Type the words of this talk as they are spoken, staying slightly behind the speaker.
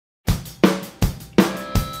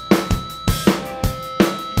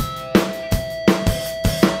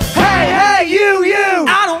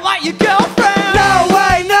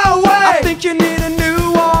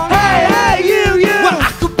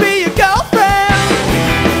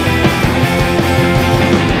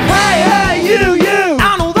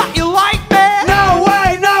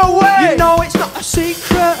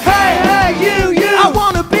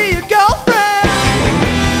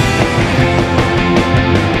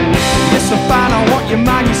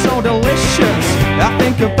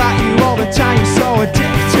think about you all the time, you're so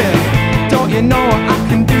addicted. Don't you know what I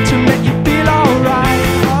can do to make you feel alright?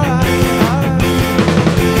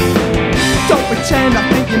 Don't pretend I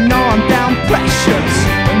think you know I'm down precious.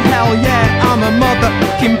 And hell yeah, I'm a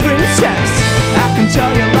motherfucking princess. I can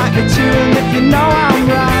tell you like me too and that you know I'm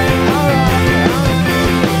right.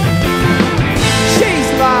 She's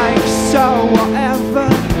like, so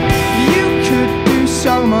whatever, you could do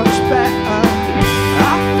so much better.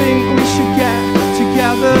 I think we should get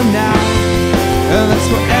together now, and that's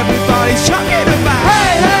what everybody's talking about.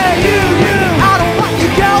 Hey, hey, you, I don't want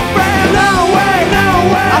your girlfriend. No way, no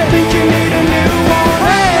way. I think you need a new one.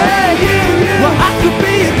 Hey, hey, you, well, I could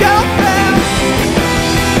be your girlfriend.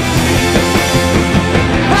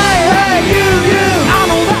 Hey, hey, you, I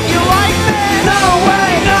know that you like me. No way,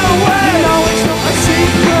 no way. You know it's not a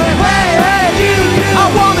secret. Hey, hey, you, I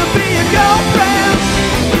wanna be your girlfriend.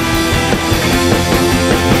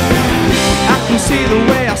 I can see the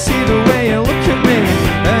way, I see the way you look at me.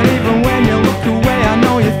 And even when you look away, I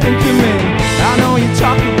know you think of me. I know you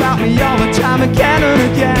talk about me all the time, again and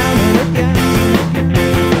again and again.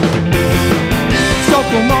 So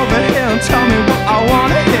come over here and tell me what I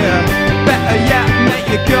wanna hear. Better yet, make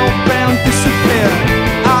your girlfriend disappear.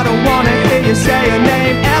 I don't wanna hear you say her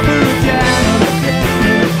name ever again and again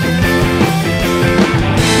and again.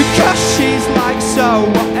 Because she's like, so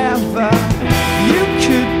whatever, you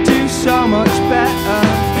could do so much better.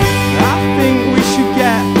 I think we should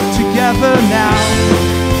get together now,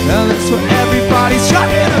 and that's what everybody's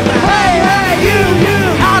talking about. Hey, hey, you,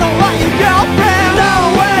 I don't want your girlfriend. No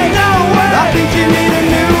way, no way. I think you need a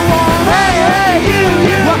new one. Hey, hey, you,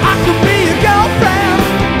 well, I could be your girlfriend.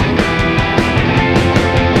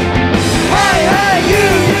 Hey, hey, you,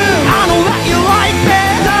 I know that you like me.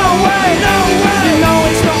 No way, no way. You know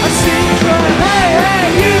it's not a secret. Hey, hey,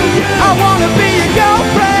 you, I wanna be your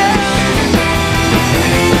girlfriend.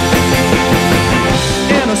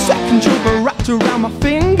 In a second you'll be wrapped around my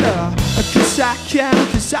finger.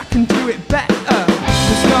 Cause I can do it better.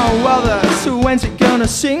 There's no other, so when's it gonna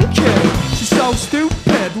sink in? She's so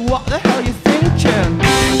stupid, what the hell